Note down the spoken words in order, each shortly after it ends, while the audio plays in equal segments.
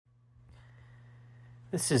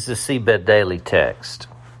This is the Seabed Daily Text.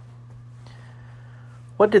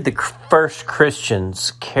 What did the first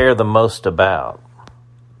Christians care the most about?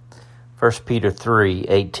 1 Peter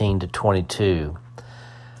 3:18-22.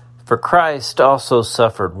 For Christ also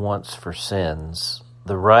suffered once for sins,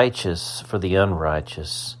 the righteous for the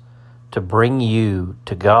unrighteous, to bring you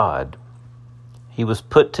to God. He was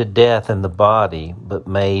put to death in the body, but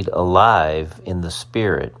made alive in the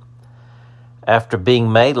spirit. After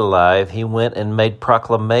being made alive, he went and made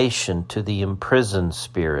proclamation to the imprisoned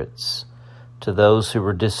spirits, to those who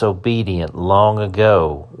were disobedient long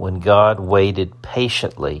ago, when God waited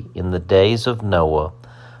patiently in the days of Noah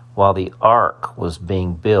while the ark was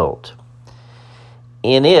being built.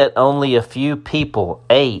 In it, only a few people,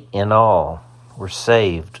 8 in all, were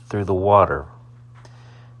saved through the water.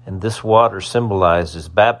 And this water symbolizes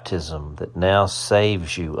baptism that now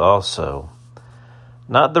saves you also.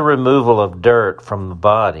 Not the removal of dirt from the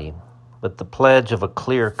body, but the pledge of a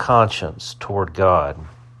clear conscience toward God.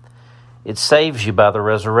 It saves you by the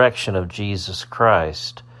resurrection of Jesus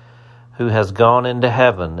Christ, who has gone into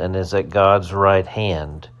heaven and is at God's right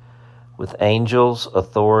hand, with angels,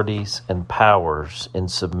 authorities, and powers in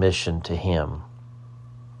submission to him.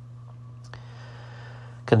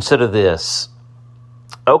 Consider this.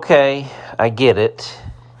 Okay, I get it.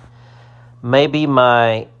 Maybe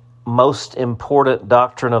my most important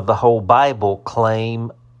doctrine of the whole Bible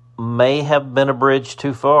claim may have been a bridge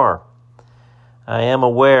too far. I am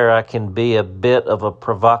aware I can be a bit of a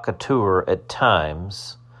provocateur at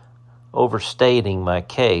times, overstating my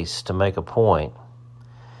case to make a point.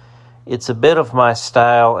 It's a bit of my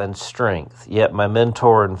style and strength, yet my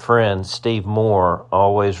mentor and friend Steve Moore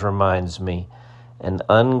always reminds me an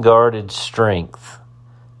unguarded strength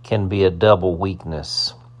can be a double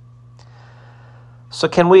weakness. So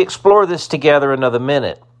can we explore this together another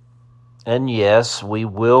minute? And yes, we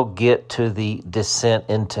will get to the descent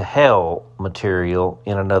into hell material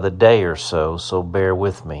in another day or so bear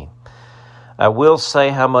with me. I will say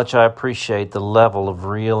how much I appreciate the level of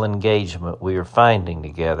real engagement we are finding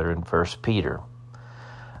together in 1 Peter.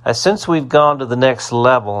 I sense we've gone to the next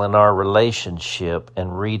level in our relationship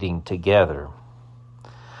and reading together.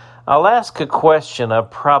 I'll ask a question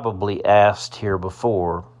I've probably asked here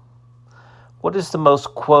before. What is the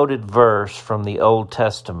most quoted verse from the Old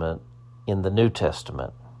Testament in the New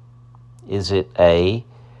Testament? Is it A,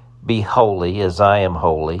 be holy as I am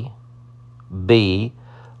holy? B,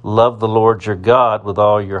 love the Lord your God with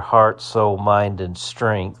all your heart, soul, mind, and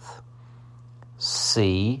strength?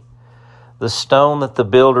 C, the stone that the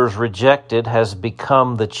builders rejected has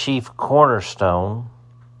become the chief cornerstone?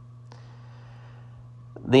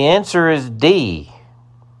 The answer is D,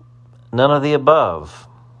 none of the above.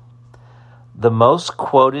 The most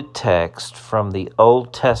quoted text from the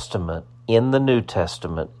Old Testament in the New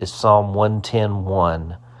Testament is Psalm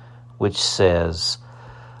 110:1, which says,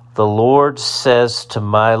 "The Lord says to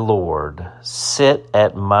my Lord, sit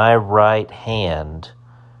at my right hand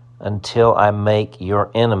until I make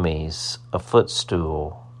your enemies a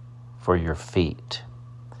footstool for your feet."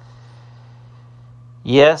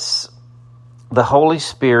 Yes, the Holy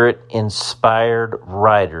Spirit inspired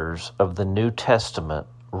writers of the New Testament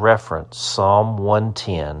reference Psalm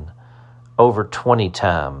 110 over 20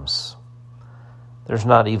 times. There's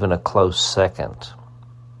not even a close second.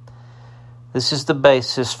 This is the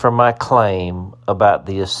basis for my claim about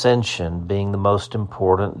the ascension being the most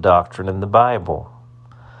important doctrine in the Bible.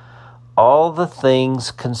 All the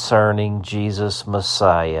things concerning Jesus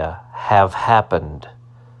Messiah have happened,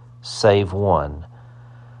 save one.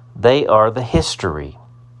 They are the history.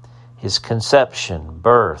 His conception,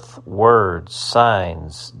 birth, words,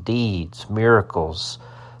 signs, deeds, miracles,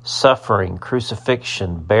 suffering,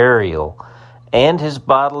 crucifixion, burial, and his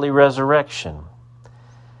bodily resurrection.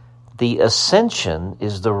 The ascension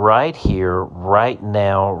is the right here, right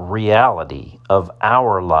now reality of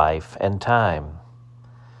our life and time.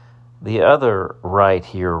 The other right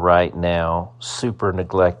here, right now, super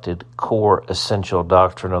neglected, core essential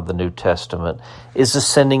doctrine of the New Testament is the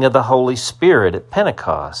sending of the Holy Spirit at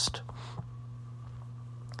Pentecost.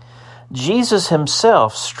 Jesus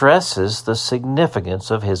himself stresses the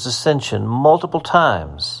significance of his ascension multiple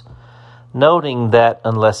times, noting that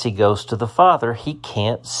unless he goes to the Father, he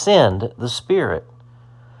can't send the Spirit.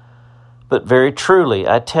 But very truly,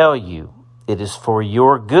 I tell you, it is for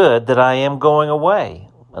your good that I am going away.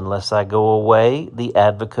 Unless I go away, the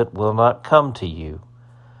Advocate will not come to you.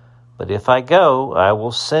 But if I go, I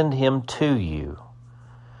will send him to you.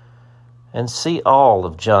 And see all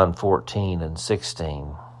of John 14 and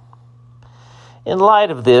 16. In light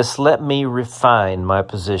of this, let me refine my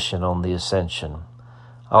position on the ascension.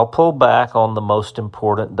 I'll pull back on the most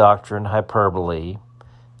important doctrine, hyperbole,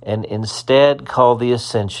 and instead call the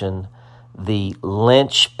ascension the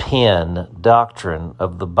linchpin doctrine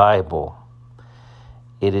of the Bible.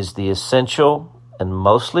 It is the essential and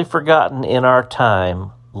mostly forgotten in our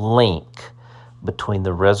time link between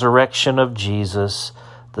the resurrection of Jesus,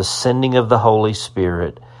 the sending of the Holy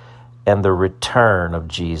Spirit, and the return of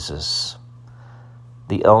Jesus,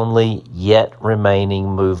 the only yet remaining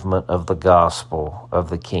movement of the gospel of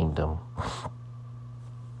the kingdom.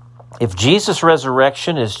 If Jesus'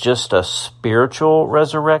 resurrection is just a spiritual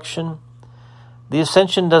resurrection, the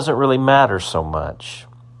ascension doesn't really matter so much.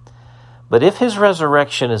 But if his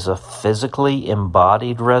resurrection is a physically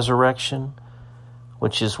embodied resurrection,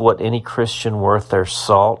 which is what any Christian worth their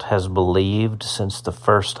salt has believed since the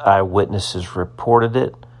first eyewitnesses reported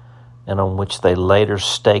it, and on which they later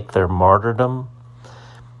staked their martyrdom,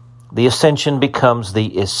 the ascension becomes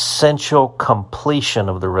the essential completion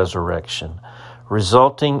of the resurrection,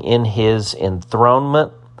 resulting in his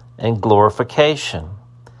enthronement and glorification.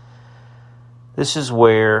 This is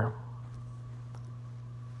where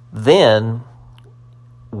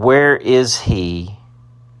is he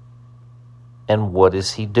and what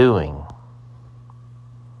is he doing?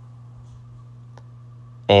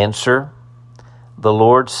 Answer: the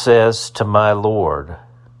Lord says to my Lord,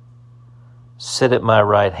 sit at my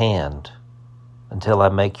right hand until I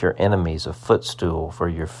make your enemies a footstool for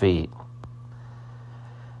your feet.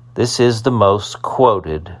 This is the most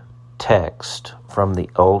quoted text from the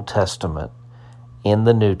Old Testament in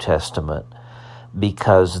the New Testament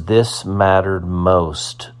because this mattered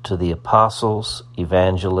most to the apostles,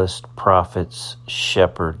 evangelists, prophets,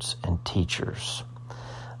 shepherds, and teachers.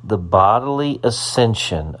 The bodily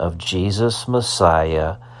ascension of Jesus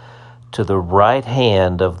Messiah to the right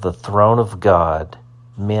hand of the throne of God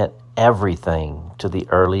meant everything to the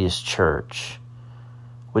earliest church,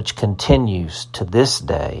 which continues to this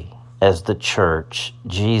day as the church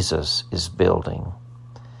Jesus is building.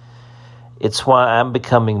 It's why I'm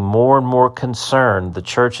becoming more and more concerned the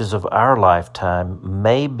churches of our lifetime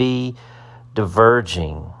may be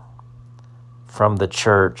diverging from the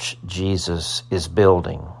church Jesus is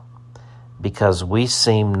building, because we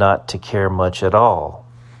seem not to care much at all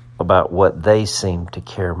about what they seem to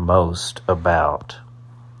care most about.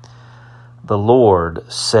 The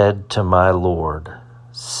Lord said to my Lord,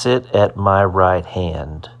 sit at my right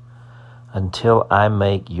hand until I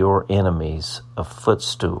make your enemies a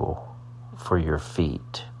footstool for your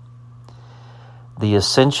feet. The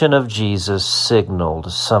ascension of Jesus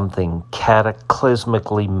signaled something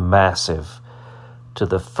cataclysmically massive to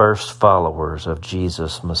the first followers of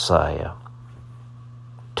Jesus Messiah.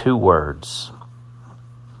 2 words: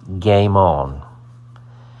 game on.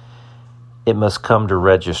 It must come to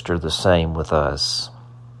register the same with us.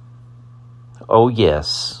 Oh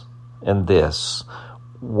yes, and this: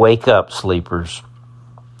 wake up, sleepers,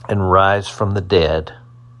 and rise from the dead.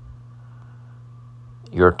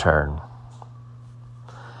 Your turn.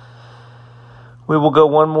 We will go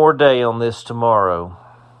one more day on this tomorrow,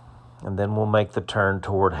 and then we'll make the turn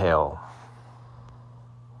toward hell.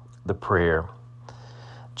 The prayer: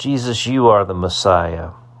 Jesus, you are the Messiah,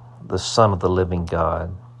 the Son of the living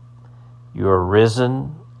God. You are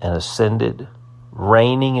risen and ascended,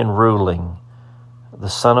 reigning and ruling, the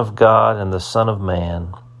Son of God and the Son of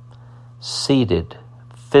Man, seated,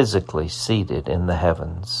 physically seated in the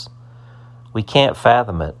heavens. We can't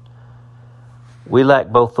fathom it. We lack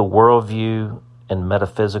both the worldview and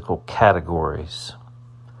metaphysical categories.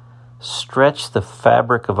 Stretch the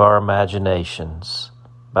fabric of our imaginations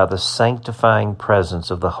by the sanctifying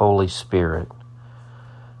presence of the Holy Spirit,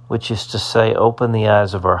 which is to say, open the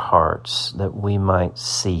eyes of our hearts that we might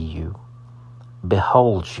see you,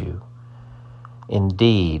 behold you,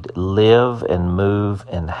 indeed live and move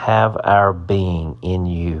and have our being in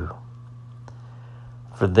you.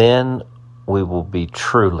 For then we will be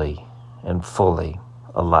truly and fully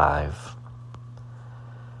alive.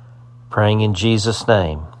 Praying in Jesus'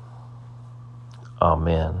 name,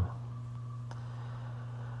 amen.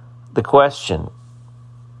 The question: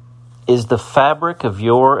 is the fabric of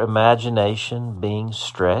your imagination being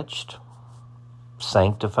stretched,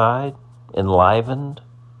 sanctified, enlivened,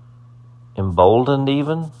 emboldened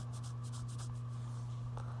even?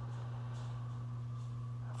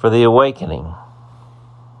 For The Awakening,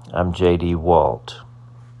 I'm J.D. Walt.